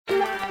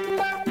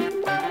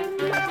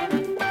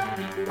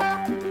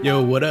Yo,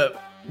 what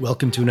up?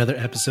 Welcome to another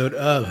episode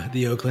of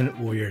the Oakland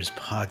Warriors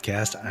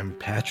podcast. I'm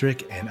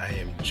Patrick, and I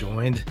am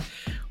joined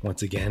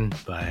once again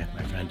by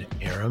my friend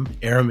Aram.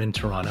 Aram in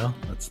Toronto.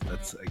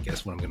 That's I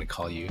guess what I'm going to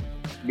call you.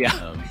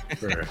 Yeah.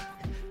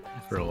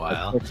 For a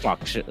while. Let's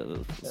talk shit.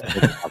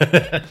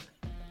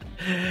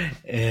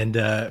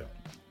 And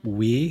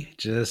we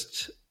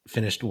just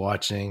finished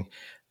watching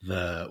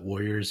the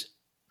Warriors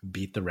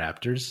beat the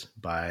Raptors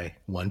by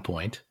 1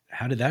 point.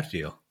 How did that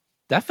feel?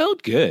 That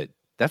felt good.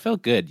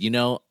 You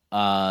know,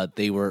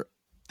 they were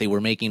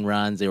making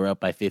runs. They were up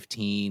by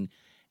 15,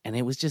 and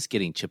it was just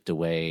getting chipped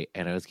away,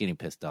 and I was getting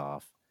pissed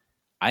off.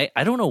 I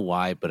don't know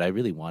why, but I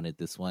really wanted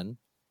this one.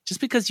 Just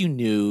because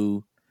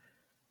you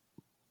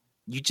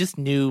just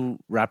knew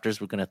Raptors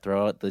were going to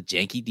throw out the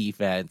janky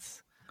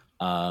defense.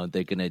 They're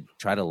going to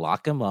try to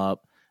lock him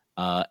up.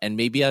 And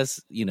maybe as,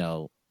 you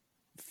know,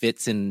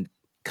 Fitz and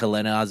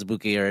Kalena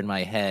Azubuike are in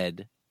my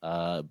head,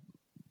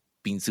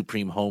 being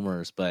supreme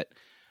homers, but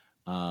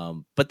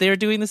they're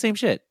doing the same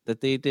shit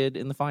that they did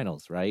in the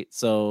finals, right?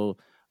 So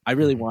I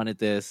really wanted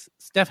this.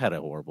 Steph had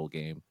a horrible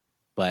game,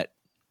 but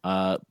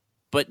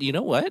you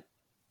know what?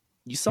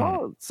 You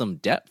saw some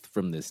depth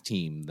from this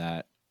team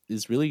that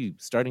is really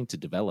starting to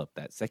develop.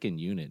 That second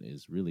unit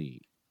is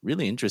really,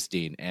 really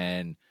interesting,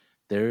 and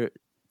they're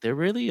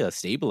really a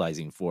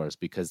stabilizing force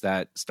because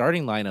that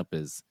starting lineup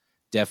is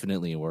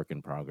definitely a work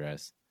in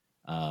progress.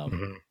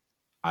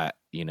 I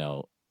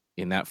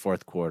in that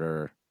fourth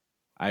quarter,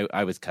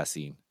 I was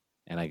cussing.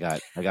 And I got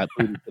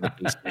booted to the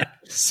basement.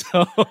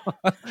 So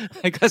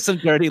I got some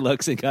dirty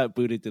looks and got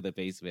booted to the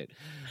basement.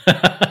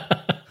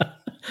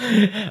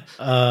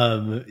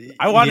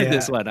 I wanted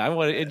this one. I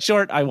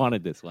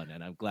wanted this one,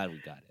 and I'm glad we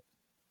got it.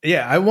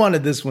 Yeah, I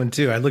wanted this one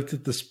too. I looked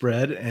at the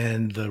spread,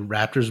 and the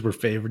Raptors were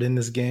favored in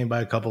this game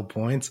by a couple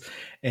points,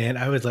 and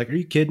I was like, "Are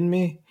you kidding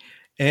me?"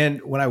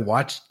 And when I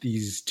watched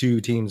these two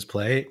teams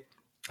play,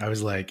 I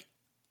was like,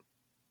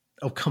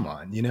 "Oh, come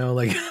on!" You know,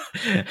 like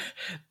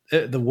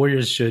the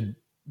Warriors should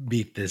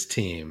beat this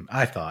team,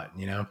 I thought,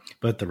 you know,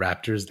 but the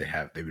Raptors,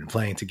 they've been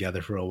playing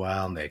together for a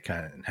while, and they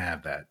kind of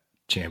have that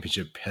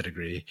championship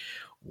pedigree,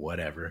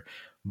 whatever.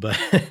 But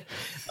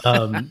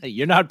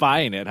you're not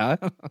buying it, huh?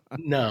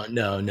 No.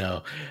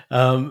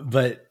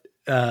 But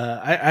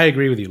I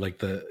agree with you. Like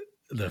the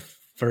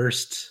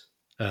first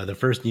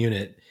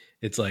unit,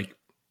 it's like,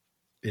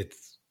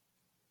 it's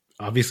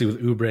obviously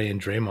with Oubre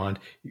and Draymond,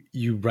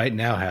 you right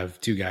now have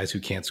two guys who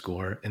can't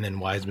score, and then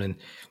Wiseman,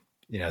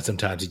 you know,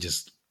 sometimes he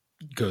just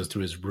goes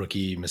through his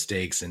rookie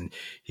mistakes and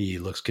he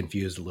looks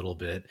confused a little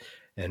bit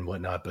and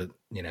whatnot. But,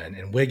 you know,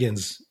 and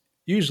Wiggins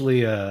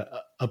usually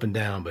up and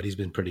down, but he's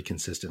been pretty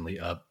consistently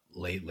up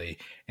lately.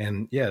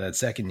 And yeah, that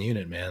second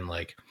unit, man,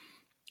 like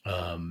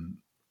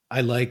I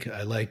like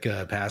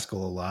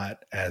Pascal a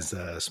lot as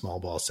a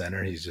small ball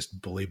center. He's just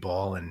bully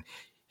ball, and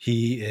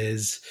he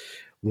is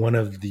one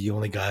of the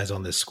only guys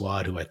on this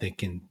squad who I think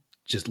can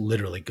just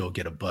literally go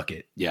get a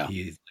bucket. Yeah.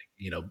 He's like,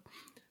 you know,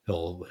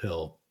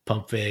 he'll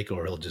pump fake,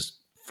 or he'll just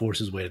force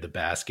his way to the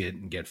basket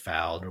and get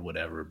fouled or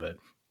whatever. But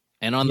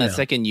on that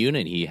second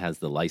unit, he has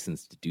the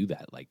license to do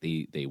that. Like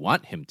they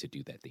want him to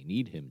do that. They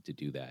need him to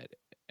do that.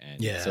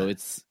 And so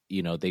it's,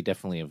 you know, they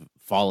definitely have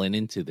fallen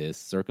into this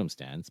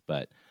circumstance,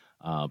 but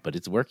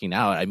it's working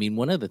out. I mean,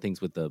 one of the things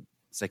with the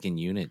second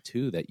unit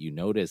too that you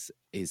notice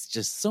is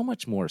just so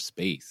much more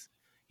space.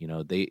 You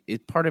know,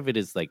 part of it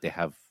is like they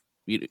have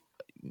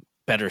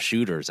better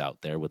shooters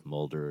out there with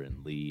Mulder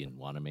and Lee and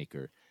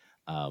Wanamaker.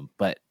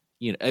 But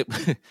you know,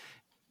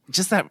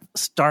 just that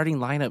starting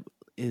lineup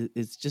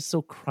is just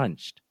so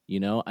crunched, you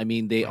know? I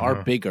mean, they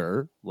are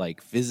bigger,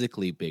 like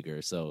physically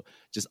bigger. So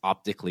just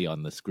optically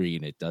on the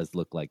screen, it does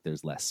look like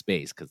there's less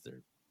space because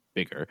they're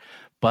bigger.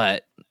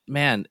 But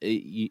man,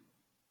 the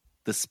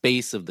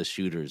space of the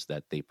shooters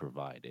that they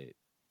provide,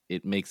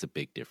 it makes a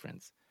big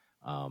difference.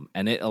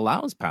 And it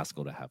allows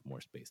Pascal to have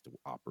more space to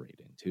operate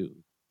in too.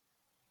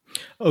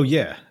 Oh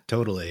yeah,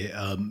 totally.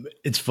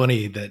 It's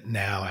funny that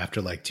now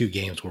after like 2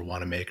 games where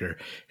Wanamaker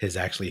has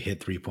actually hit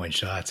 3-point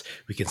shots,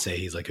 we can say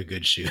he's like a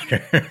good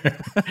shooter. Well,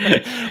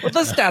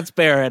 the stats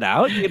bear it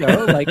out, you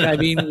know. Like, I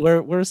mean,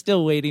 we're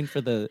still waiting for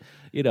the,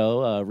 you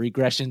know,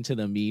 regression to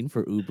the mean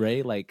for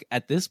Oubre. Like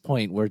at this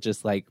point, we're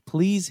just like,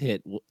 please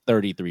hit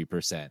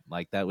 33%.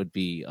 Like that would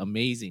be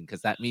amazing,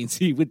 because that means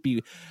he would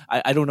be.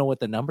 I don't know what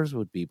the numbers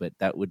would be, but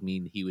that would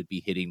mean he would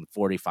be hitting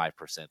 45%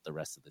 the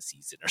rest of the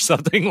season or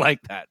something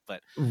like that.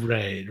 But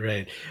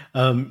right.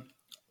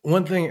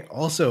 One thing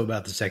also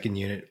about the second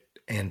unit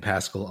and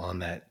Pascal on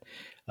that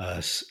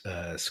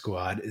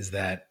squad is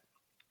that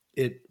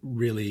it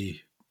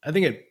really, I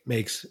think it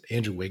makes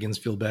Andrew Wiggins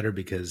feel better,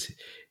 because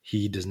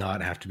he does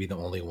not have to be the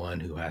only one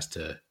who has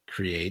to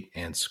create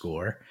and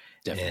score.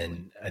 Definitely.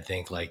 And I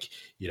think, like,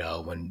 you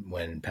know,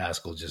 when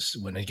Pascal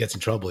when he gets in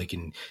trouble, he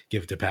can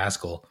give it to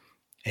Pascal,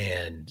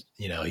 and,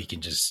 you know, he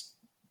can just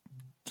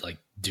like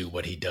do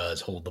what he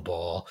does, hold the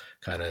ball,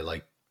 kind of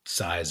like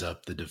size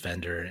up the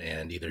defender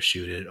and either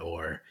shoot it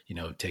or, you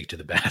know, take to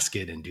the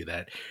basket and do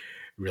that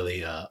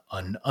really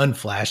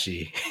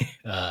unflashy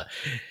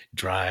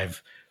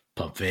drive,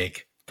 pump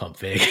fake, pump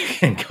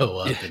fake and go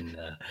up and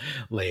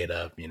lay it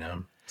up, you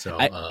know. So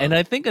and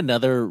I think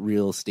another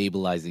real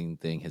stabilizing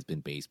thing has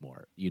been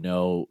Bazemore. You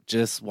know,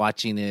 just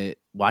watching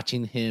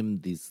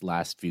him these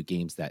last few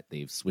games that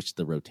they've switched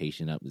the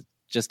rotation up,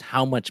 just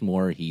how much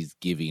more he's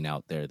giving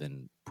out there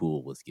than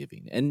Poole was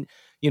giving. And,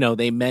 you know,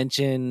 they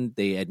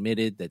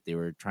admitted that they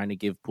were trying to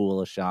give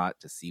Poole a shot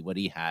to see what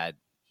he had.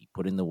 He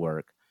put in the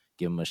work,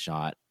 give him a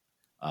shot.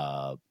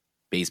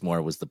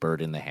 Bazemore was the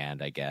bird in the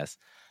hand, I guess.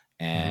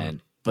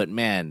 And, but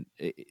man,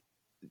 a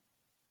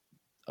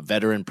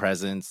veteran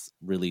presence,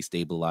 really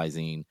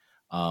stabilizing,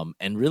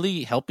 and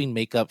really helping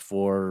make up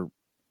for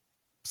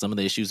some of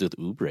the issues with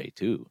Oubre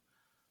too.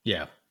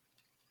 Yeah.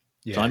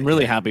 So I'm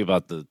really happy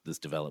about this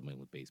development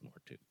with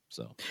Bazemore too.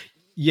 So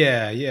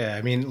yeah.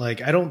 I mean,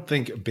 like, I don't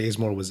think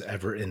Bazemore was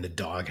ever in the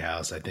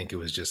doghouse. I think it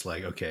was just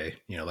like, okay,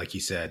 you know, like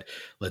you said,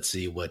 let's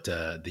see what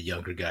the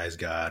younger guys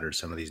got or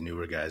some of these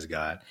newer guys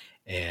got,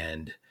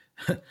 and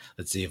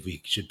let's see if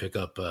we should pick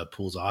up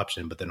Poole's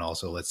option. But then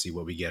also let's see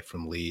what we get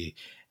from Lee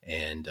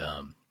and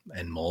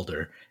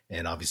Mulder.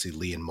 And obviously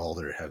Lee and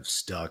Mulder have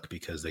stuck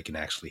because they can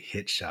actually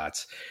hit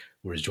shots,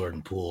 whereas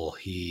Jordan Poole,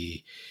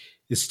 he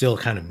is still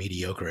kind of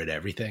mediocre at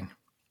everything.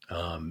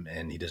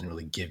 And he doesn't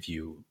really give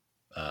you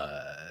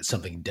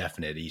something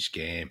definite each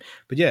game.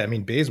 But yeah, I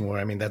mean, Bazemore,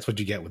 I mean, that's what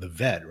you get with a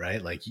vet,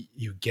 right? Like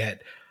you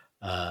get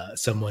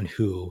someone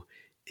who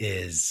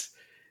is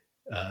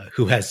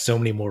who has so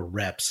many more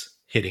reps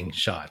hitting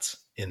shots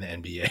in the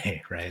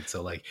NBA, right?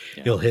 So like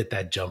he'll hit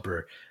that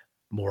jumper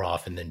more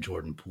often than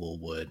Jordan Poole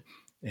would.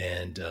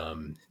 And,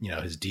 you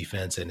know, his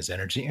defense and his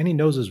energy, and he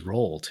knows his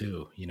role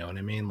too. You know what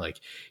I mean? Like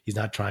he's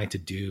not trying to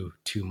do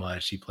too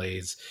much. He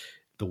plays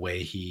the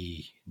way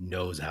he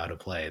knows how to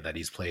play, that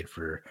he's played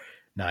for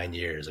 9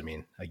 years. I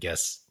mean, I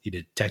guess he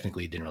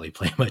didn't really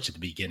play much at the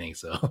beginning.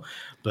 So,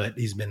 but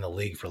he's been in the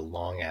league for a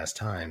long ass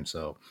time.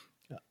 So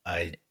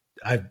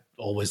I've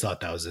always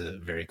thought that was a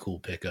very cool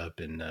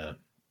pickup. And,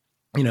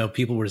 you know,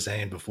 people were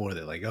saying before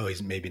that like, oh,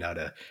 he's maybe not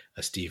a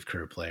Steve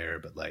Kerr player,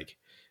 but like,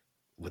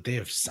 would they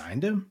have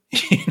signed him?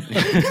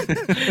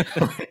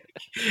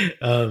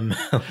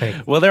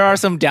 Well, there are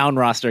some down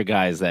roster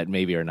guys that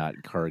maybe are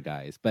not Kerr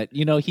guys, but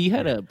you know, he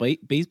had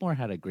Bazemore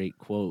had a great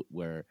quote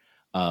where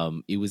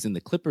it was in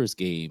the Clippers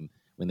game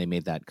when they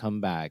made that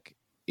comeback.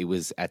 It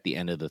was at the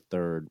end of the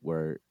third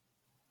where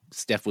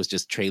Steph was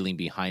just trailing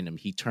behind him.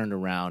 He turned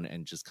around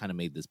and just kind of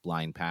made this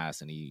blind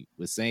pass, and he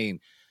was saying,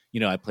 you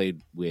know, I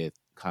played with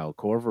Kyle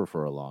Korver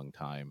for a long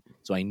time,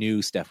 so I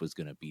knew Steph was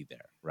going to be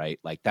there, right?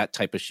 Like that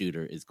type of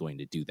shooter is going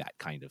to do that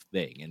kind of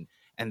thing,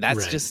 and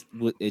that's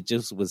right. It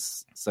just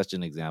was such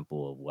an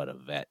example of what a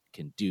vet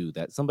can do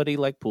that somebody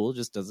like Poole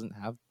just doesn't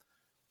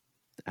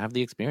have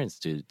the experience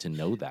to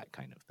know that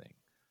kind of thing.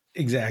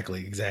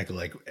 Exactly.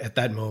 Like at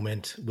that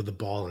moment with the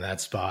ball in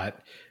that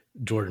spot,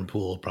 Jordan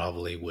Poole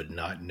probably would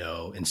not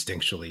know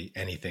instinctually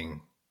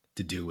anything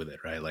to do with it,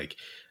 right? Like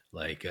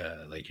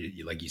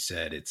you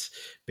said, it's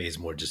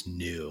Bazemore just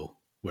knew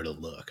where to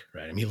look,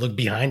 right? I mean, he looked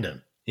behind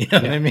him. You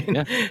know what I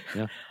mean?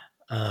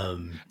 Yeah.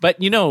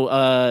 But you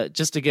know,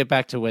 just to get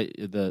back to what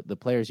the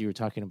players you were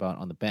talking about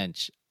on the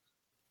bench,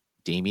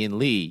 Damian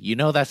Lee, you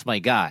know, that's my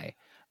guy.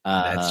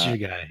 That's your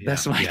guy. Yeah.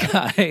 That's my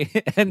guy.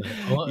 And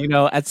you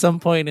know, at some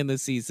point in the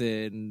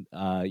season,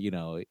 you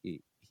know,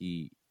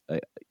 he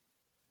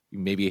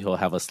maybe he'll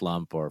have a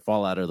slump or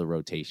fall out of the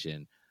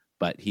rotation.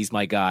 But he's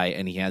my guy,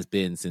 and he has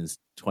been since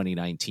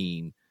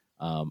 2019.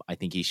 I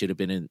think he should have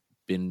been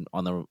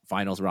on the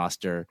finals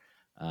roster.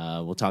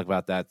 We'll talk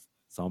about that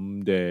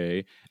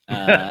someday.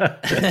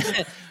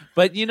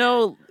 But, you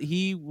know,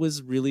 he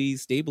was really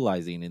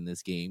stabilizing in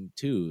this game,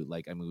 too.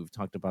 Like, I mean, we've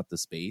talked about the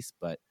space,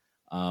 but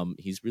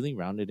he's really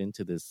rounded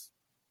into this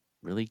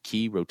really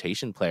key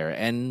rotation player.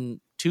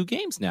 And 2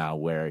 games now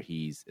where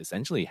he's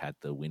essentially had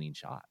the winning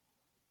shot.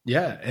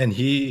 Yeah, and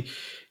he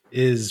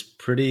is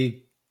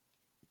pretty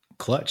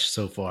clutch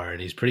so far,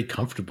 and he's pretty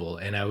comfortable.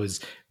 And I was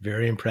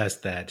very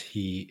impressed that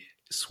he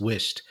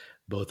swished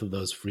both of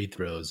those free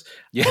throws.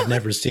 Yeah. I've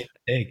never seen him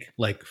take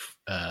like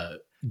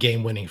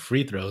game-winning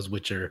free throws,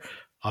 which are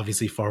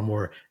obviously far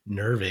more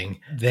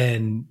nerving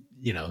than,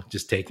 you know,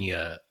 just taking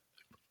a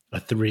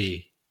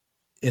 3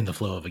 in the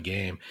flow of a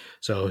game.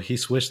 So he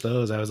swished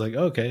those. I was like,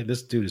 okay,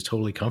 this dude is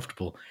totally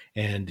comfortable.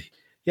 And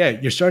yeah,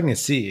 you're starting to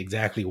see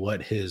exactly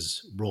what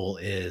his role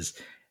is.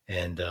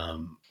 And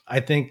I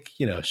think,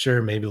 you know,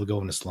 sure, maybe he'll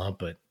go in a slump,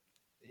 but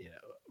you know,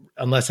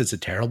 unless it's a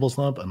terrible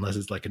slump, unless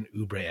it's like an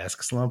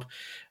Oubre-esque slump,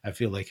 I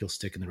feel like he'll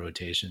stick in the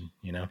rotation,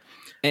 you know?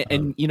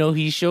 And you know,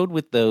 he showed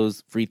with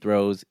those free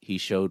throws, he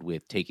showed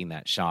with taking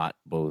that shot,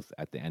 both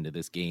at the end of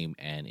this game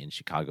and in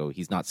Chicago.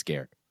 He's not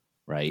scared,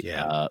 right?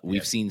 Yeah.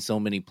 We've seen so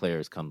many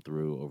players come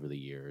through over the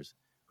years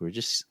who are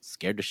just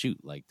scared to shoot.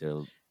 Like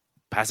they'll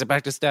pass it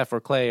back to Steph or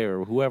Clay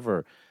or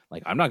whoever.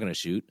 Like, I'm not going to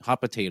shoot, hot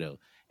potato.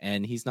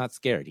 And he's not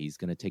scared. He's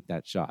going to take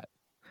that shot.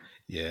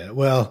 Yeah,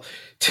 well,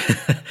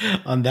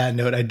 on that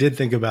note, I did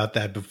think about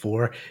that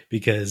before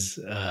because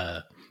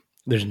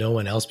there's no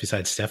one else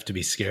besides Steph to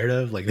be scared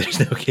of. Like there's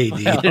no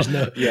KD, Well, there's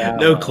yeah,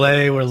 no well,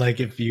 Clay. Where like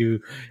if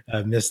you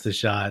miss the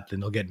shot, then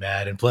they'll get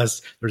mad. And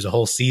plus, there's a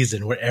whole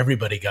season where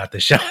everybody got the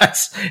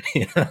shots,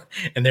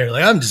 and they're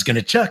like, I'm just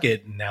gonna chuck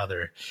it. And now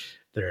they're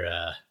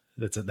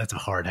that's a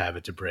hard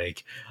habit to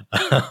break.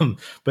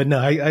 But no,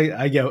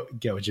 I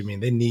get what you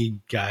mean. They need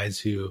guys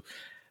who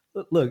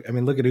look. I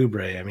mean, look at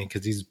Oubre. I mean,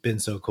 because he's been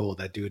so cold.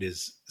 That dude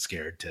is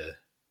scared to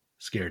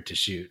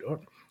shoot,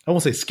 or I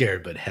won't say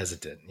scared, but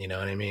hesitant. You know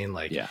what I mean?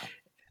 Like, yeah.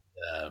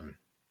 um,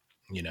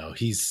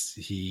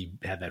 he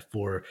had that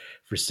 4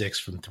 for 6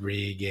 from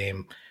 3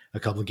 game a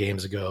couple of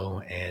games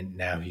ago, and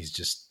now he's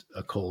just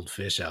a cold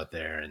fish out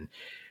there. And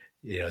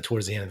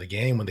towards the end of the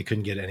game when they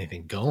couldn't get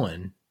anything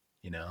going,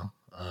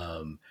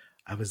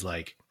 I was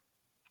like,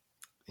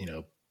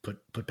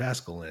 put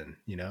Pascal in.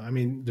 I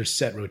mean, there's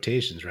set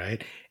rotations,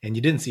 right? And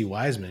you didn't see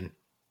Wiseman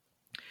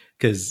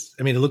because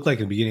it looked like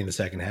in the beginning of the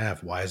second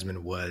half,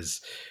 Wiseman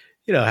was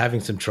having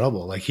some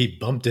trouble. Like he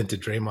bumped into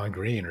Draymond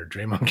Green, or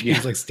Draymond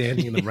Green's like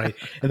standing in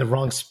the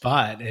wrong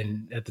spot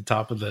and at the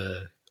top of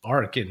the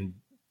arc, and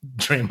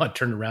Draymond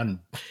turned around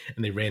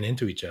and they ran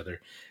into each other.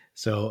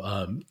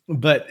 So,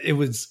 but it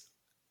was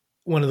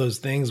one of those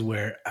things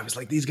where I was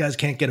like, these guys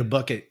can't get a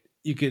bucket.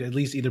 You could at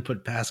least either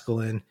put Pascal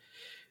in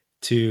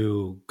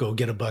to go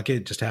get a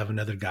bucket, just have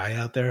another guy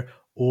out there,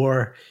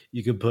 or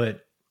you could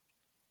put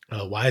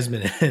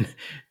Wiseman in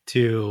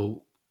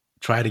to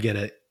try to get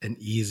an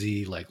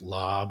easy like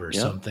lob or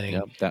something.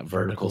 Yep, that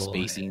vertical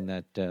spacing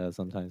that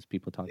sometimes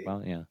people talk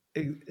about. Yeah,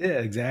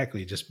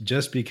 exactly.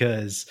 Just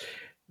because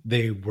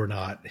they were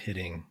not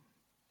hitting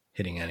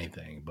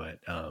anything, but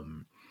I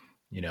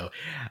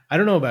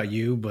don't know about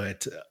you,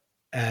 but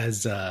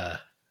as a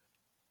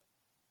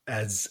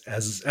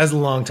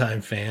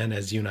longtime fan,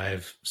 as you and I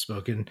have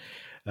spoken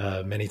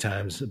many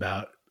times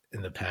about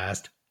in the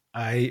past,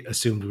 I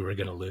assumed we were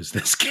going to lose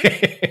this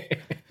game.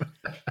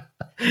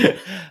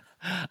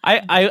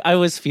 I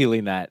was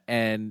feeling that,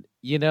 and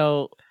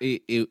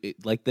it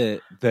like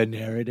the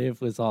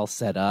narrative was all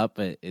set up.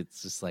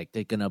 It's just like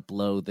they're gonna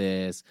blow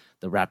this.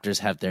 The Raptors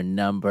have their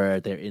number.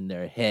 They're in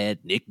their head.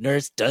 Nick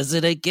Nurse does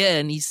it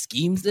again. He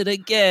schemes it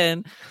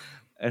again,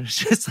 and it's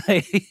just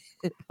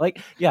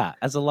like yeah.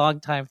 As a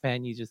longtime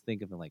fan, you just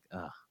think of it like,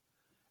 ugh.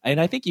 And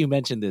I think you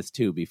mentioned this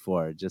too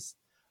before. Just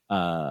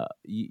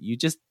you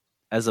just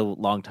as a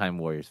longtime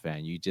Warriors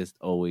fan, you just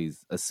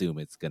always assume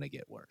it's gonna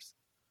get worse.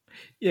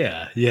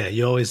 Yeah.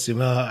 You always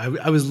assume.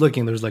 I was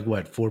looking. There was like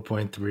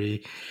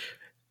 4.3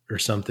 or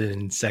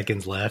something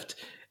seconds left,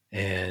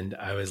 and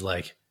I was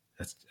like,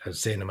 I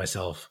was saying to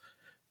myself,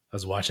 I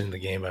was watching the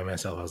game by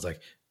myself. I was like,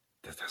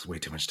 that's way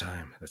too much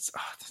time. That's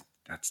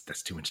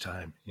too much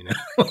time.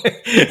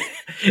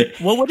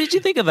 Well, what did you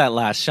think of that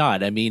last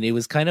shot? I mean, it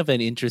was kind of an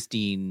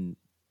interesting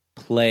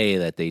play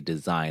that they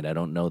designed. I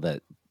don't know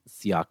that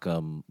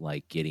Siakam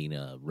like getting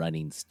a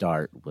running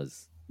start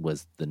was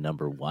the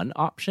number one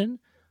option.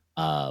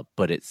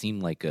 But it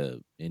seemed like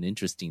an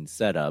interesting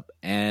setup,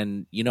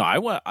 and I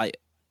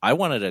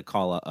wanted to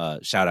call a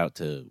shout out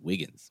to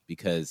Wiggins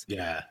because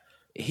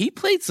he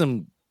played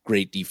some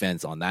great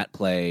defense on that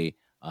play.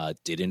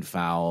 Didn't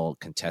foul,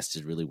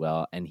 contested really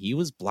well, and he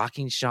was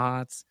blocking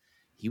shots.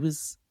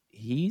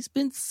 He's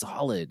been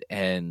solid,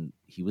 and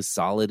he was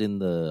solid in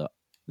the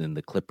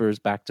Clippers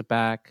back to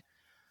back.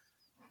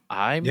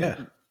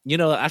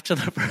 After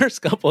the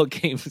first couple of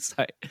games,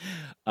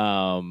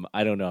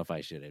 I don't know if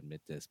I should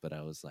admit this, but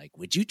I was like,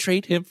 would you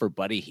trade him for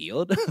Buddy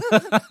Hield?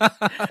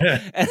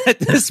 And at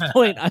this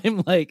point,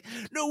 I'm like,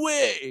 no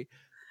way.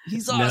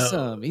 He's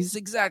awesome. No. He's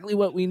exactly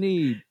what we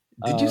need.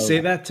 Did you say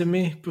that to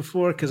me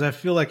before? Because I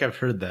feel like I've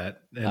heard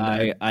that.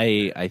 And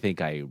I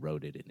think I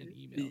wrote it in an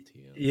email to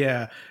you.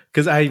 Yeah,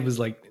 because I was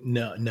like,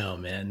 no,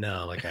 man,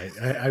 no. Like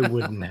I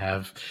wouldn't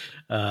have,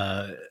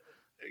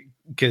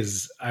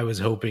 because I was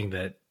hoping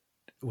that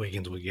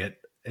Wiggins would get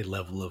a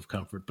level of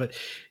comfort. But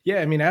yeah,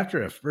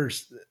 after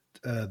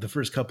the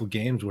first couple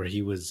games where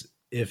he was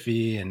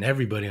iffy and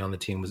everybody on the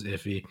team was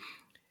iffy,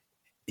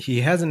 he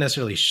hasn't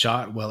necessarily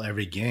shot well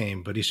every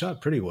game, but he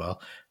shot pretty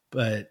well.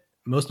 But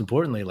most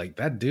importantly, like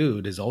that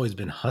dude has always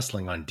been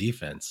hustling on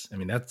defense.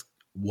 That's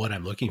what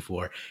I'm looking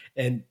for.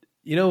 And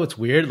what's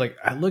weird? Like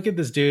I look at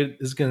this dude,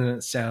 this is going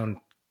to sound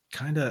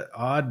kind of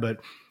odd,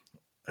 but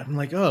I'm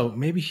like, oh,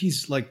 maybe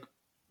he's like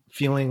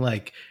feeling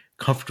like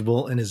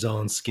comfortable in his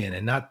own skin,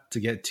 and not to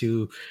get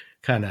too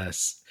kind of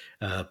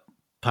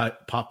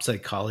pop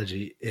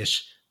psychology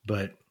ish,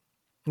 but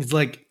he's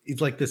like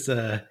this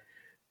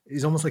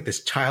he's almost like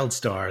this child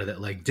star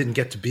that like didn't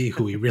get to be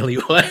who he really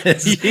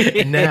was.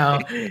 And now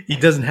he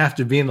doesn't have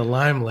to be in the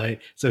limelight,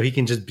 so he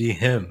can just be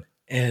him,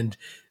 and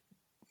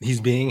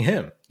he's being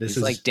him. He's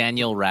like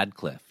Daniel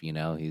Radcliffe,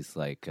 he's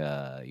like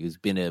he's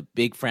been a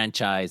big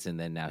franchise, and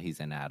then now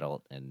he's an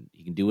adult and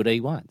he can do what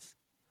he wants.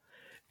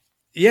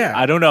 Yeah.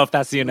 I don't know if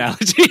that's the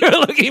analogy you're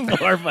looking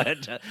for,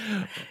 but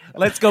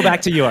let's go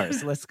back to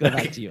yours.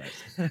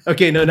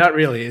 Okay. No, not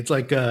really. It's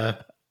like, well,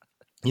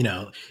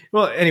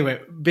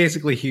 anyway,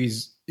 basically he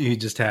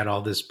just had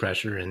all this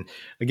pressure, and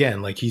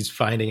again, like he's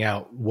finding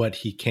out what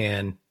he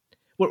can,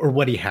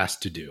 what he has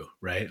to do,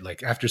 right?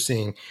 Like after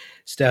seeing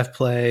Steph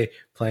playing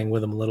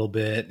with him a little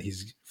bit,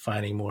 he's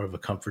finding more of a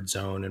comfort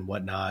zone and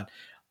whatnot.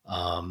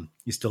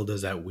 He still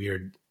does that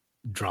weird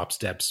drop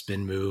step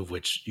spin move,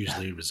 which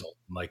usually results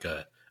in like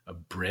a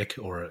brick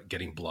or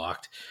getting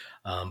blocked.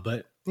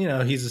 But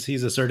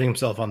he's asserting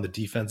himself on the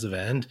defensive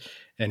end,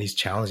 and he's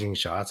challenging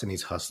shots, and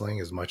he's hustling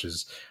as much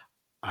as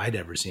I'd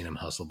ever seen him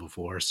hustle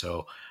before.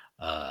 So,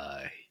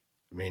 I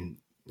mean,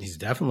 he's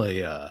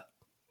definitely a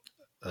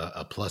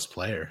plus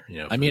player.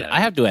 I mean,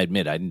 I have to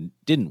admit, I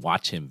didn't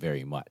watch him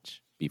very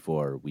much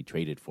before we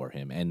traded for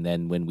him, and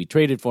then when we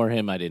traded for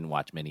him, I didn't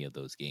watch many of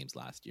those games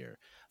last year.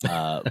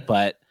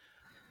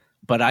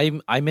 But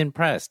I'm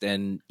impressed,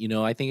 and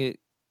I think it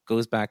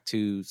goes back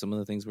to some of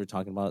the things we're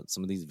talking about.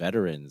 Some of these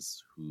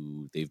veterans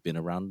who they've been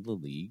around the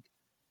league,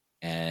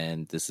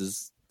 and this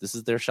is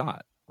their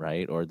shot,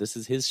 right? Or this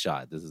is his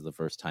shot. This is the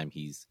first time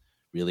he's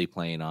really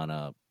playing on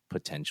a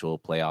potential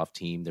playoff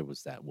team. There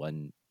was that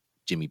one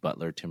Jimmy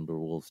Butler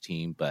Timberwolves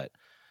team, but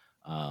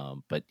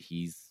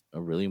he's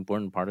a really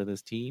important part of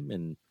this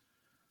team,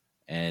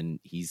 and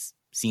he's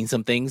seen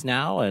some things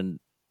now, and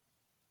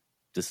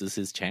this is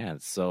his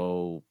chance.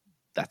 So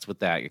that's what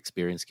that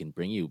experience can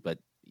bring you. But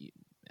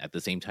at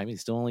the same time,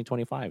 he's still only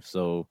 25,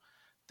 so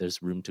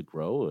there's room to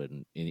grow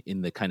and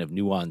in the kind of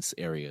nuance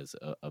areas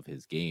of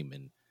his game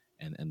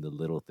and the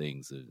little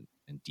things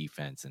and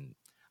defense. And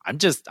I'm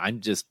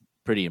just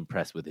pretty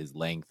impressed with his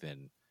length,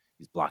 and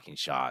he's blocking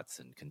shots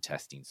and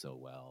contesting so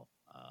well.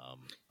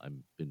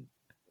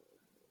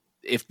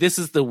 If this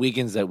is the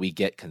Wiggins that we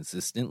get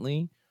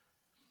consistently,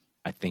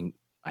 I think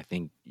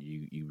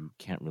you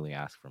can't really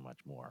ask for much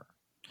more.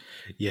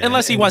 Yeah,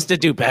 unless he wants to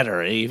do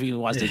better. If he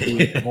wants to do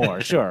it more,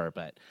 sure.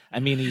 But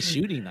I mean, he's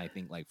shooting, I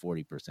think, like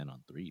 40%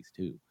 on threes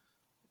too.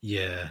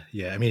 Yeah.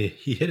 I mean,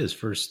 he hit his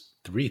first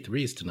 3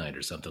 threes tonight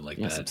or something like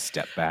that. Some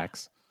step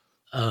backs.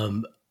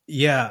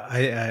 Yeah.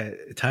 I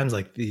times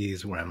like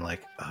these where I'm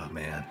like, oh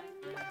man,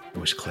 I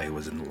wish Clay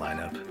was in the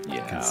lineup.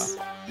 Yeah.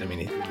 I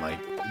mean, like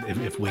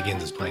if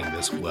Wiggins is playing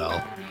this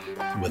well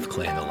with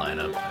Clay in the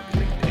lineup, I'd be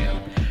like,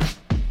 damn.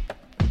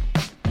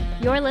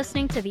 You're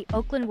listening to the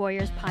Oakland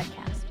Warriors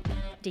podcast.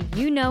 Did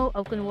you know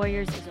Oakland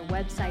Warriors is a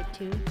website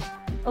too?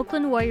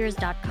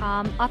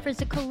 OaklandWarriors.com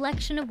offers a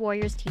collection of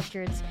Warriors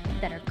t-shirts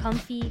that are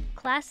comfy,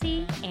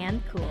 classy,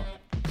 and cool.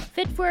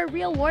 Fit for a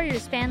real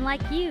Warriors fan like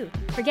you.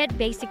 Forget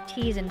basic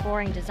tees and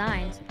boring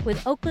designs.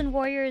 With Oakland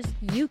Warriors,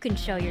 you can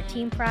show your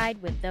team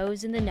pride with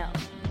those in the know.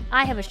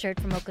 I have a shirt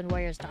from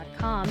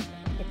OaklandWarriors.com.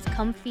 It's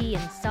comfy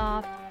and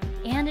soft,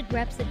 and it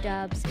reps the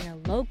Dubs in a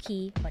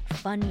low-key but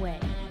fun way.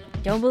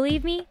 Don't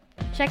believe me?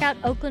 Check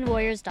out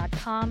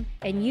OaklandWarriors.com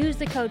and use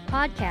the code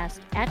podcast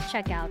at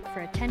checkout for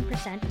a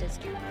 10%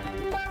 discount.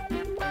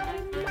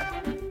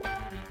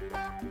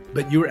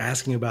 But you were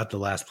asking about the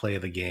last play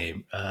of the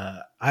game.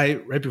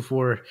 Right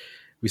before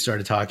we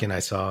started talking, I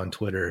saw on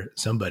Twitter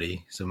some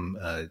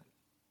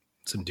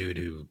dude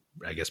who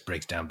I guess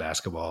breaks down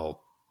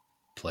basketball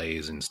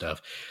plays and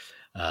stuff.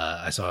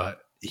 I saw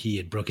he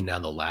had broken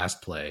down the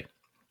last play,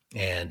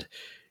 and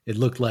it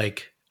looked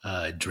like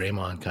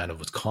Draymond kind of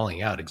was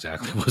calling out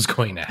exactly what was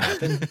going to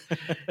happen,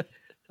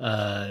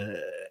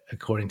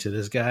 according to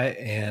this guy.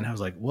 And I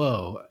was like,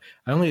 whoa,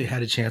 I only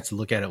had a chance to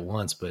look at it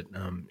once, but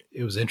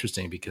it was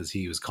interesting because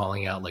he was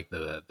calling out like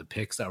the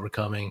picks that were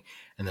coming,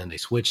 and then they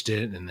switched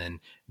it, and then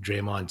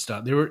Draymond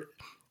stopped.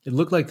 It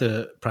looked like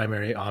the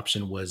primary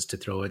option was to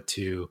throw it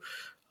to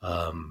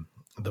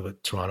the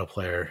Toronto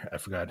player. I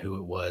forgot who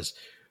it was,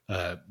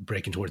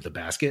 breaking towards the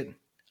basket.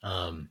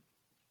 And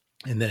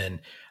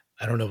then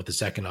I don't know what the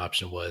second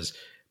option was,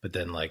 but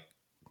then like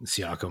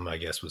Siakam, I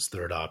guess, was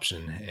third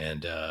option,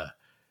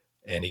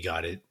 and he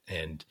got it.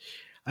 And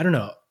I don't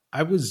know.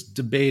 I was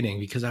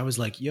debating because I was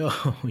like, yo,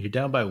 you're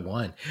down by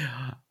 1.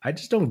 I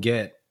just don't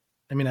get,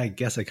 I mean, I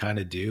guess I kind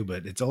of do,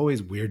 but it's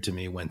always weird to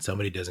me when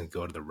somebody doesn't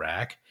go to the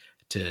rack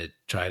to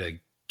try to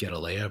get a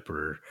layup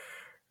or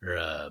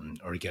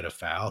get a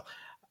foul,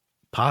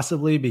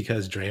 possibly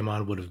because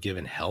Draymond would have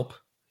given help,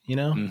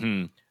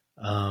 Mm-hmm.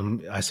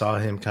 I saw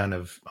him kind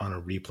of on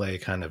a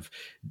replay, kind of,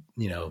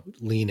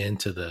 lean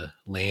into the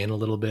lane a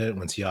little bit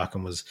when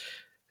Siakam was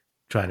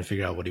trying to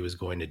figure out what he was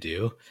going to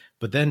do.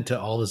 But then to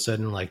all of a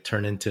sudden, like,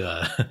 turn into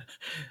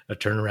a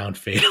turnaround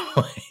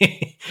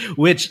fadeaway,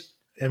 which,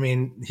 I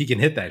mean, he can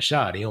hit that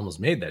shot. He almost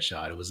made that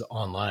shot. It was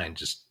online,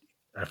 just,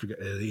 I forget,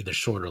 either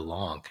short or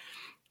long.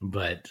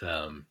 But,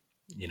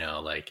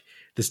 like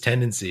this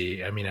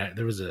tendency, I mean,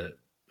 there was a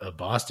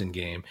Boston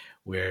game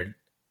where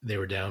they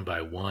were down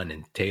by 1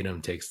 and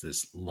Tatum takes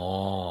this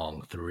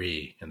long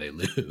 3 and they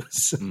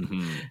lose.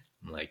 Mm-hmm.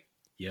 I'm like,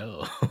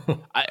 yo.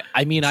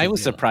 I mean, I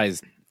was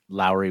surprised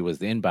Lowry was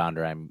the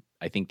inbounder.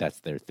 I think that's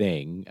their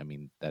thing. I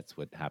mean, that's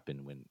what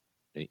happened when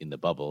in the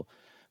bubble.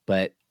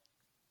 But,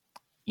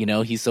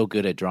 he's so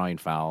good at drawing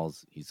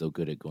fouls. He's so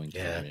good at going for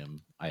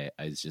him. I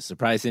was just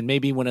surprised. And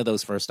maybe one of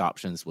those first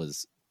options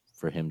was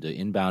for him to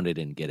inbound it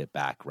and get it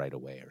back right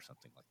away or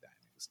something like that.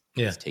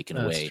 It was taken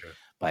away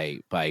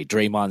by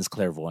Draymond's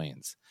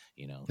clairvoyance.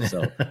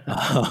 So,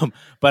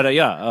 but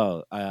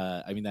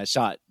I mean, that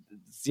shot,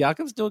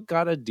 Siakam still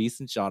got a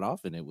decent shot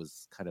off, and it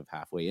was kind of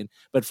halfway in.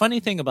 But funny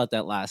thing about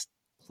that last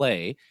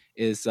play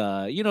is,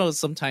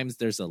 sometimes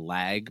there's a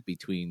lag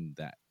between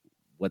that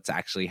what's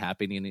actually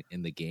happening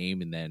in the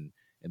game and then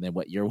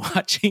what you're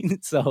watching.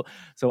 So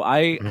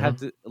I had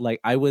to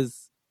I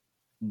was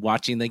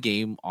watching the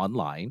game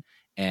online,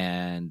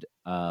 and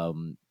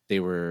they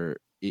were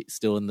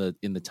still in the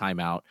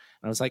timeout,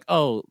 and I was like,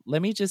 oh,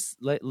 let me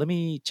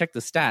check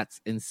the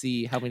stats and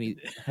see how many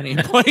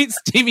points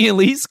Damian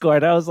Lee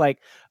scored. I was like,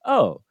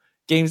 oh,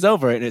 game's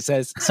over, and it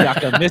says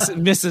Siakam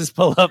misses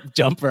pull-up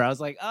jumper. I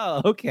was like,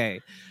 oh, okay.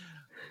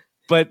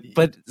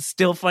 But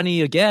still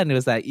funny again, it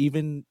was that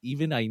even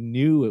I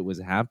knew it was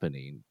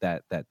happening,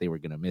 that they were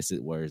going to miss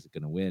it, Warriors are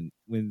going to win,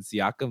 when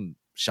Siakam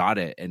shot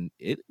it, and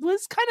it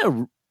was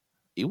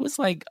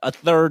like a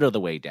third of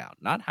the way down,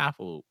 not half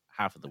of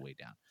the way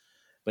down,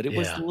 but it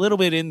was a little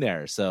bit in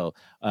there. So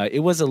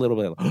it was a little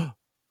bit,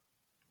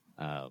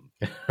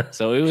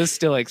 so it was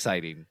still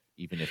exciting,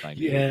 even if I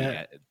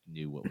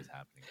knew what was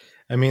happening.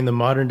 I mean, the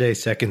modern day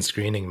second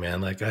screening,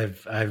 man, like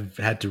I've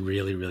had to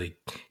really, really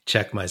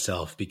check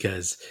myself,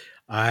 because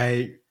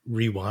I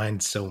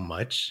rewind so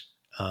much.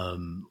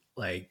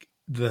 Like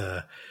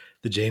the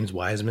James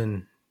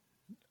Wiseman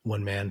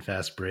 1-man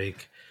fast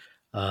break.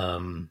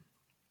 I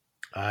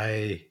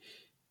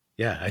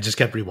just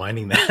kept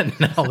rewinding that, and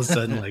all of a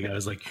sudden, like, I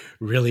was like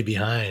really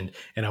behind,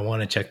 and I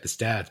want to check the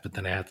stats, but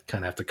then I have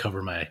to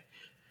cover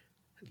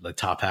the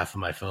top half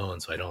of my phone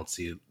so I don't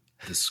see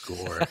the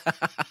score.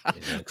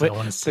 I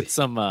want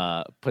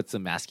to put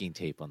some masking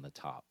tape on the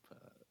top.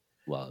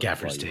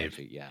 Gaffer's tape.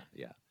 Yeah.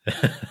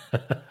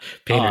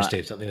 Painter's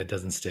tape, something that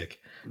doesn't stick.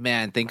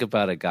 Man, think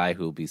about a guy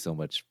who will be so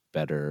much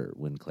better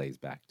when Clay's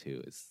back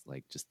too. It's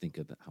like, just think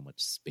of how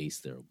much space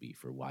there will be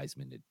for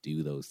Wiseman to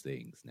do those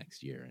things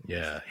next year. And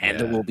his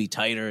handle will be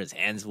tighter. His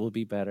hands will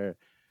be better.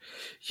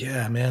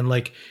 Yeah, man.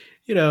 Like,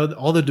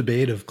 all the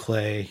debate of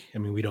Clay, I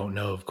mean, we don't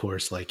know, of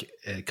course, like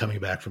coming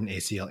back from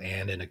ACL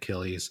and an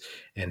Achilles,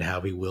 and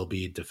how he will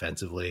be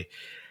defensively.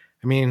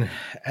 I mean,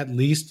 at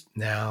least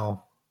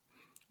now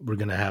we're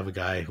going to have a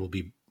guy who will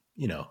be,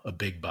 a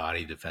big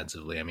body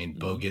defensively. I mean,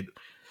 Bogut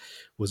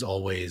was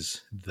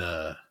always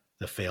the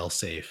fail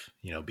safe,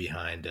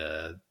 behind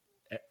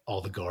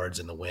all the guards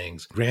and the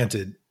wings.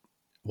 Granted,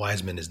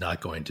 Wiseman is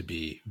not going to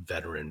be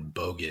veteran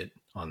Bogut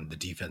on the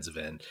defensive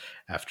end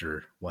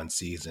after one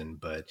season,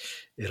 but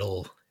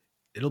it'll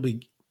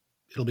be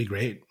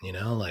great.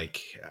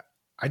 Like,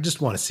 I just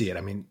want to see it.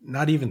 I mean,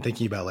 not even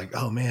thinking about like,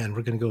 oh man,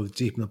 we're going to go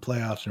deep in the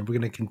playoffs and we're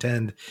going to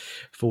contend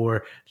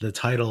for the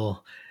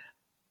title.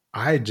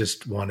 I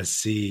just want to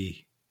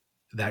see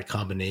that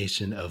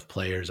combination of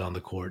players on the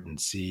court and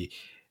see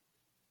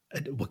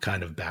what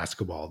kind of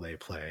basketball they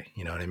play.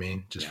 You know what I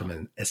mean? Just from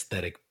an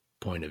aesthetic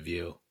point of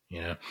view,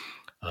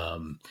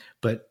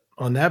 but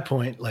on that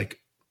point, like,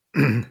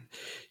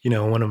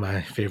 one of my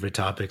favorite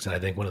topics, and I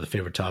think one of the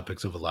favorite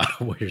topics of a lot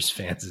of Warriors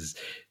fans, is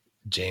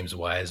James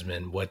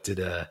Wiseman. What did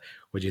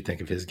you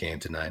think of his game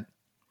tonight?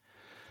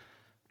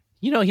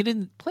 He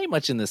didn't play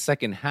much in the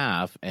second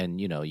half,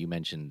 and you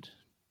mentioned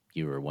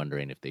you were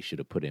wondering if they should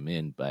have put him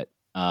in, but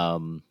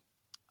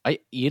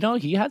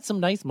he had some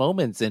nice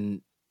moments,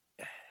 and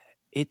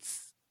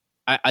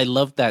I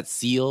love that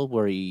seal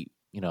where he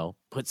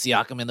put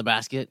Siakam in the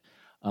basket.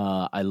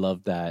 I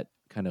love that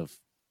kind of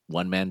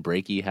one-man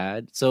break he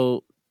had.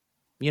 So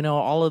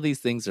all of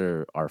these things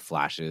are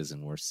flashes,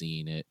 and we're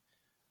seeing it.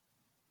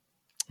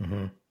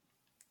 Mm-hmm.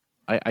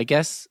 I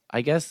guess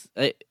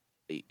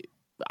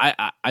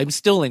I'm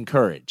still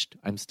encouraged.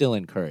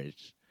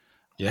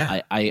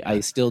 Yeah, I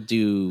still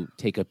do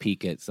take a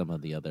peek at some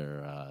of the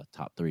other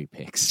top 3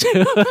 picks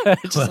too.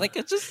 Just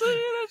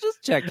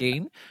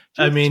checking.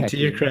 To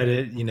your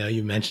credit,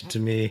 you mentioned to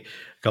me a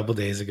couple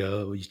days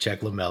ago, you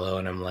check LaMelo,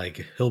 and I'm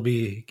like, he'll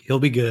be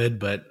good,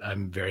 but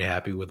I'm very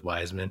happy with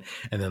Wiseman.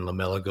 And then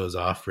LaMelo goes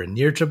off for a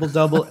near triple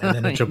double and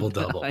then a triple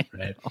double,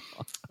 right?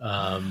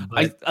 I'm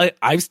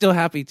still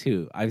happy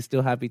too.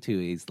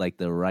 He's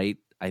like I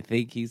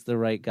think he's the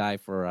right guy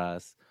for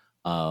us.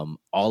 All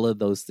of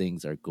those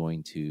things are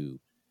going to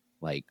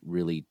like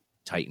really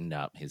tighten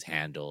up his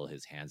handle.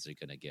 His hands are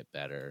going to get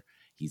better.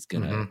 He's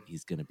going to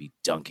be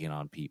dunking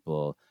on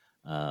people.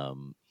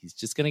 He's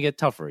just going to get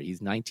tougher. He's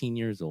 19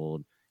 years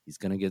old. He's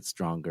going to get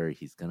stronger.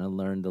 He's going to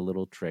learn the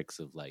little tricks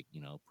of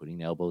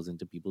putting elbows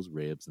into people's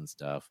ribs and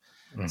stuff.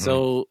 Mm-hmm.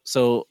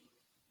 So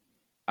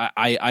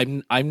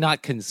I'm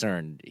not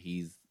concerned.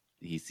 He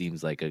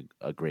seems like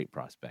a great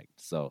prospect.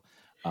 So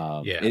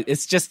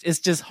it's just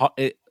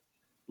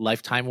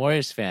lifetime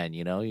Warriors fan,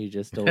 you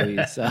just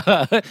always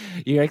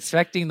you're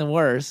expecting the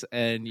worst,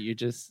 and you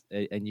just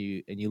and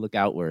you look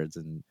outwards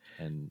and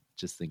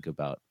just think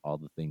about all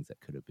the things that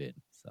could have been.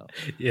 So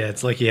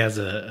it's like he has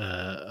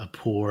a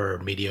poor,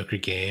 mediocre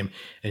game,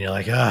 and you're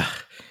like,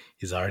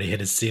 he's already hit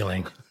his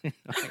ceiling.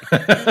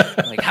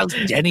 like how's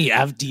Denny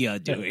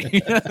Avdia doing?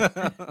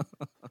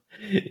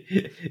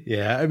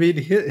 Yeah, I mean,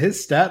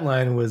 his stat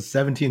line was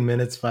 17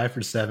 minutes, 5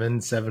 for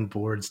 7, 7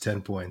 boards,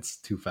 10 points,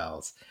 2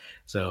 fouls.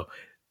 So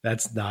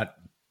that's not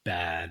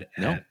bad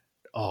at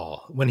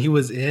all when he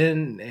was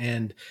in,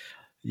 and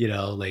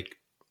like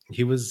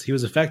he was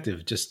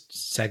effective.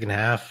 Just second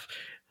half,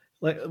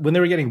 like when they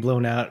were getting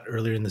blown out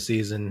earlier in the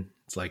season,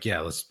 it's like, yeah,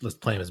 let's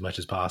play him as much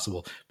as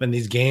possible. But in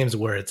these games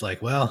where it's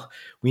like, well,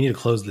 we need to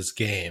close this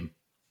game,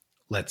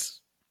 let's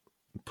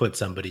put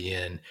somebody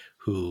in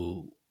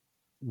who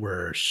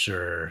we're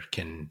sure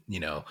can,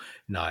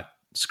 not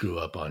screw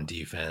up on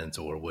defense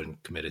or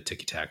wouldn't commit a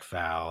ticky-tack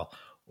foul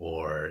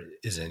or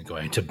isn't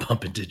going to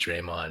bump into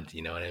Draymond.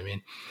 You know what I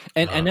mean?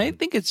 And I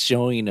think it's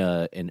showing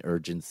an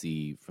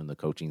urgency from the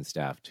coaching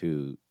staff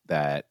too,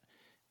 that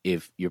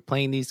if you're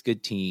playing these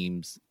good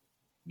teams,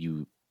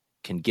 you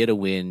can get a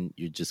win,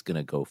 you're just going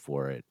to go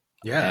for it.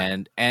 Yeah.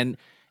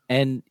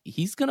 And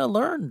he's going to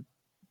learn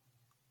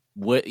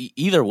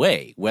either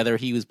way, whether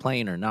he was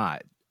playing or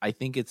not. I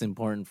think it's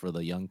important for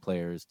the young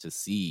players to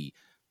see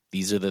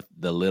these are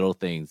the little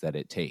things that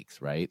it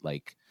takes, right?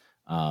 Like,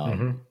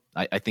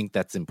 I think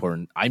that's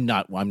important. I'm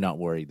not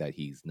worried that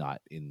he's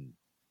not in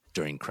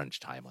during crunch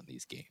time on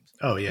these games.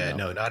 Oh yeah,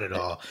 no, not at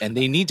all. And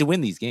they need to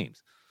win these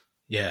games.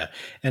 Yeah.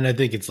 And I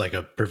think it's like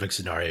a perfect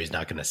scenario. He's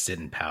not going to sit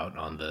and pout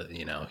on the,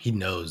 he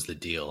knows the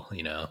deal,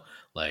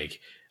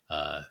 like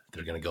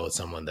they're going to go with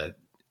someone that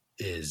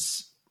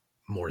is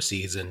more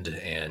seasoned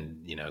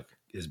and,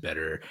 is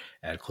better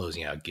at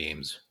closing out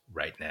games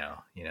right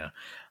now,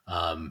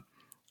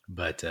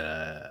 but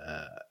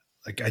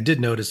like I did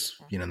notice,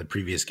 in the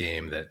previous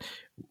game that,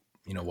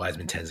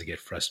 Wiseman tends to get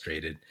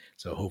frustrated.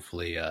 So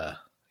hopefully,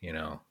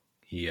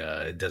 he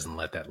doesn't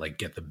let that like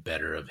get the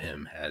better of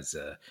him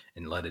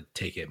and let it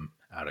take him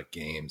out of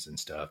games and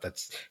stuff.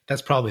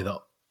 That's probably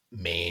the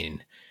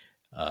main,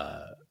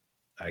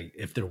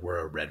 if there were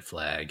a red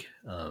flag,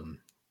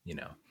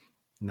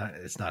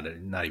 it's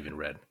not even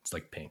red. It's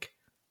like pink.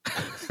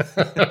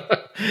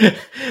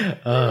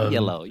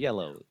 Yellow.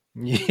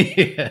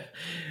 Yeah.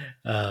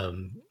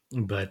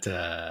 But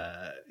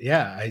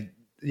yeah,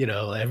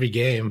 every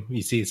game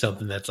you see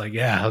something that's like,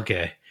 yeah,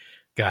 okay,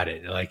 got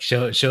it. Like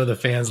show the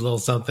fans a little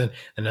something,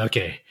 and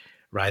okay,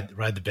 ride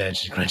the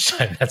bench in crunch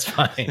time. That's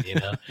fine.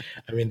 I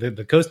mean,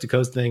 the coast to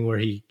coast thing where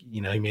he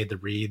made the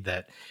read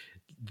that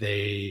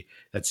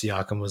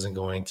Siakam wasn't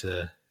going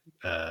to,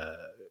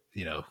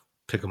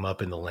 pick him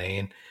up in the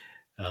lane.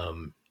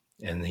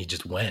 And he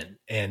just went,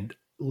 and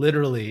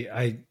literally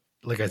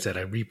like I said,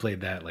 I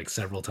replayed that like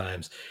several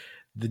times.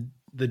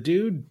 The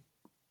dude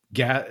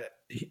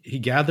he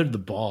gathered the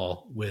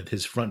ball with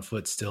his front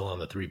foot still on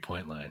the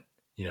 3-point line.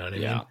 You know what I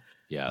mean?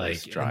 Yeah.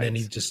 Like, and then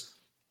he just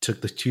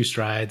took the 2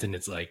 strides, and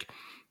it's like,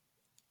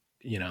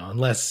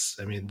 unless,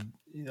 I mean,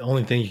 the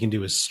only thing you can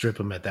do is strip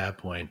him at that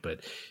point,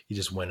 but he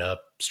just went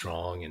up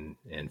strong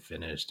and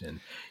finished. And,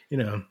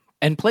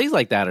 and plays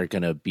like that are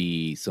going to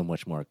be so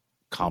much more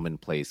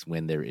commonplace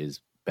when there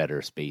is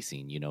better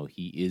spacing.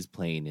 He is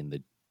playing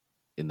in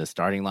the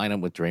starting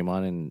lineup with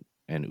Draymond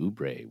and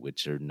Oubre,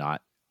 which are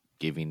not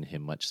giving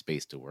him much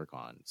space to work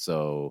on.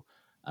 So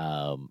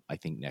I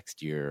think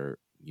next year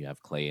you have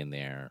Clay in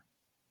there.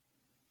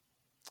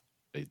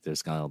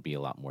 There's going to be a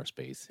lot more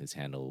space. His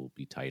handle will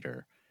be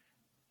tighter.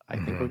 I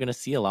think we're going to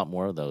see a lot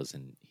more of those,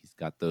 and he's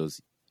got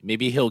those.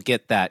 Maybe he'll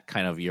get that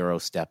kind of Euro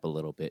step a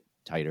little bit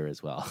tighter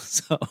as well.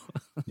 So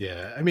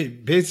yeah, I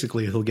mean,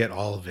 basically he'll get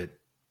all of it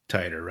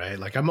tighter, right?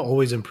 Like I'm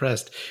always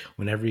impressed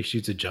whenever he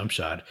shoots a jump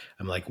shot.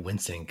 I'm like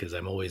wincing because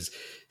I'm always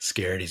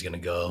scared he's going to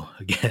go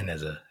again.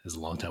 As a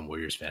longtime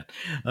Warriors fan,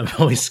 I'm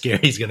always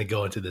scared he's going to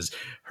go into this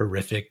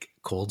horrific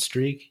cold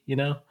streak,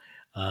 But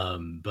I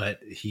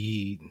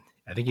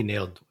think he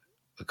nailed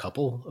a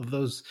couple of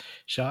those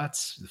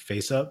shots,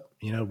 face up,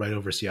 right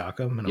over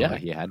Siakam. And yeah,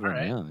 he had one.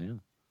 Right. Yeah.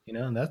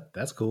 And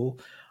that's cool.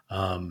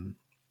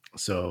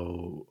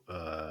 So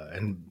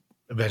and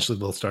eventually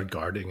we'll start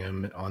guarding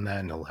him on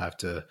that, and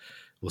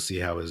we'll see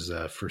how his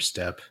first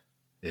step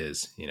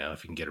is,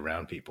 if he can get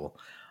around people.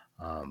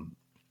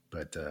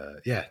 But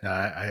yeah, no,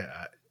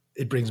 I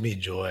it brings me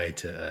joy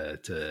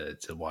to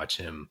watch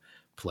him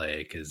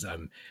play, because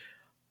I'm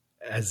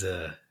as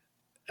a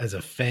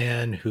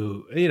fan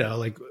who,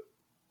 like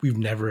we've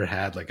never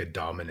had like a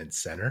dominant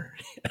center,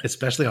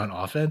 especially on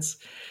offense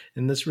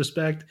in this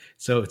respect.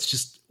 So it's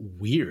just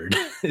weird.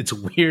 It's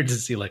weird to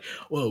see like,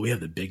 whoa, we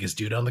have the biggest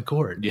dude on the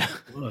court. Yeah.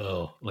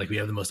 Whoa. Like we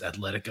have the most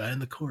athletic guy in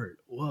the court.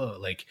 Whoa.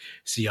 Like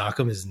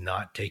Siakam is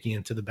not taking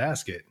it to the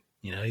basket.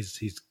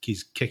 He's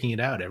kicking it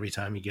out every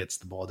time he gets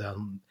the ball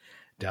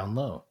down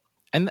low.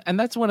 And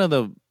that's one of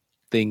the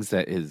things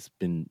that has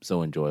been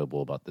so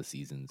enjoyable about the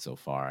season so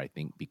far, I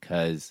think,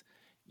 because,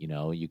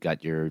 you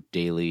got your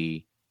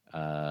daily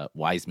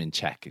Wiseman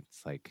check.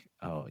 It's like,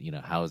 oh,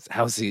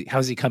 how's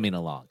he coming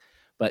along?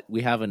 But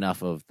we have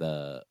enough of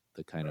the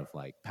kind of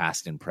like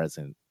past and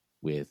present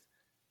with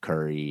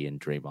Curry and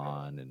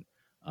Draymond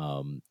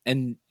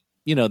and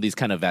these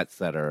kind of vets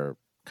that are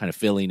kind of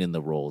filling in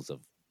the roles of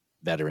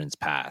veterans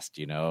past,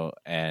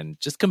 and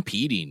just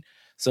competing.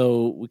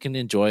 So we can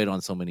enjoy it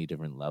on so many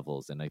different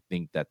levels. And I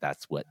think that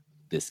that's what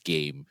this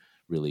game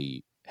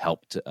really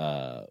helped,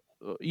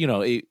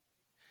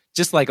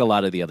 just like a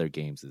lot of the other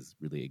games is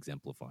really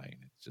exemplifying.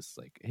 It's just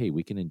like, hey,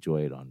 we can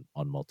enjoy it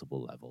on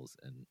multiple levels.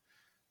 And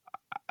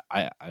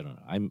I don't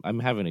know. I'm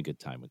having a good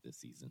time with this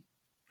season.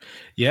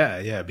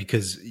 Yeah,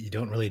 because you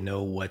don't really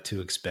know what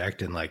to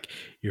expect, and like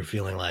you're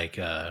feeling like,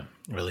 or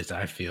at least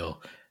I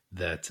feel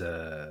that,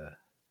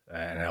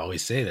 and I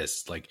always say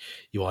this, like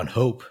you want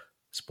hope.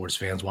 Sports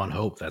fans want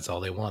hope. That's all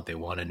they want. They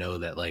want to know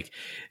that like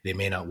they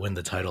may not win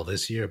the title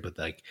this year, but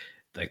like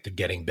they're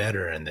getting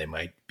better, and they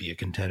might be a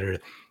contender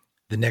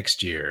the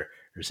next year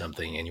or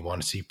something. And you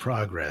want to see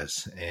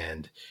progress.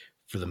 And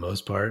for the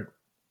most part,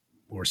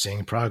 we're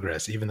seeing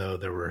progress, even though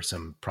there were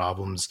some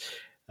problems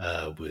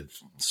with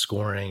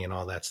scoring and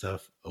all that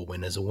stuff. A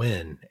win is a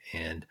win.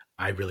 And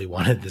I really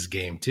wanted this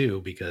game too,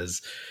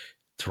 because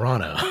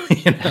Toronto,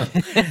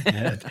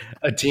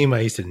 a team I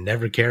used to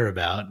never care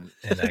about.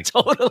 And I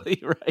totally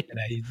right. And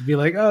I used to be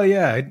like, oh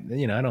yeah, I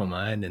don't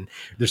mind. And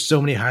there's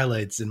so many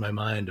highlights in my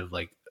mind of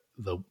like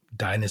the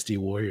Dynasty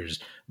Warriors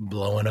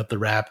blowing up the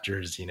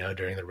Raptors,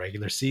 during the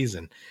regular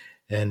season.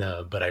 And,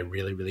 but I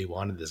really, really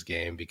wanted this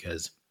game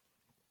because,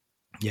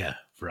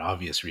 for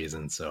obvious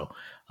reasons. So,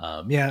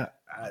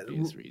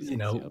 obvious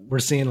reasons, we're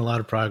seeing a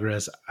lot of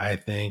progress, I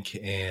think.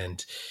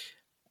 And,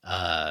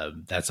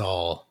 that's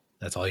all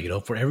you can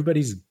hope for.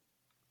 Everybody's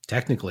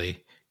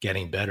technically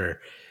getting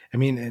better. I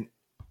mean, and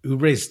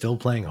Oubre's still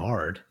playing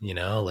hard,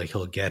 like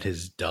he'll get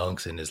his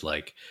dunks and his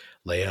like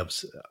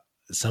layups,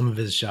 some of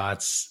his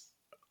shots,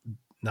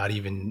 not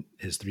even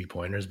his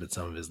 3-pointers, but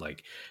some of his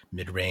like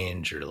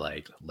mid-range or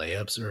like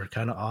layups are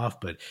kind of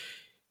off, but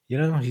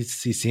he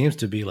seems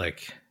to be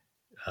like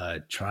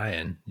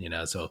trying,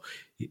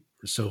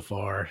 so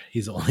far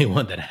he's the only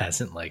one that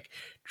hasn't like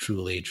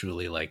truly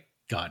like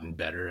gotten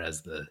better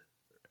as the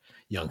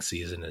young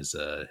season has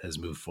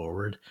moved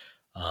forward.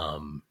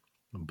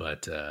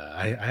 But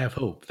I have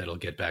hope that he'll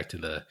get back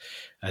to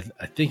I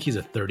think he's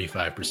a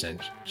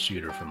 35%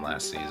 shooter from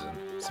last season.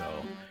 So,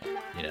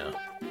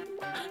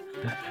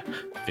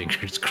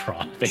 fingers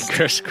crossed.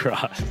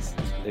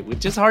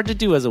 Which is hard to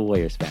do as a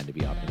Warriors fan, to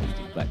be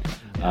optimistic. But,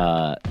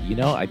 I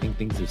think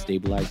things are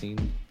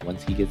stabilizing.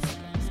 Once he gets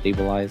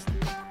stabilized,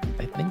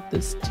 I think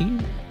this team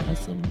has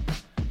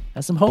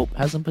some hope,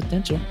 has some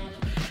potential.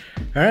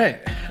 All right.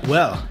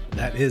 Well,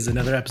 that is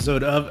another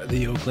episode of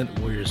the Oakland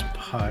Warriors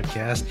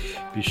podcast.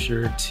 Be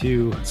sure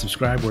to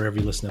subscribe wherever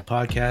you listen to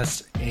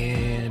podcasts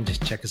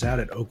and check us out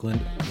at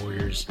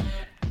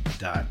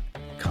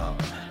oaklandwarriors.com.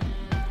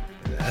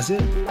 That's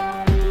it.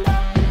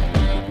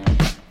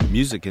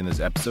 Music in this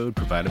episode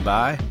provided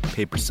by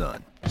Paper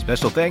Sun.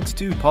 Special thanks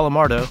to Paul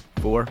Amardo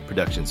for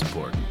production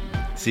support.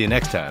 See you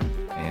next time,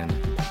 and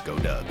go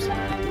Dubs.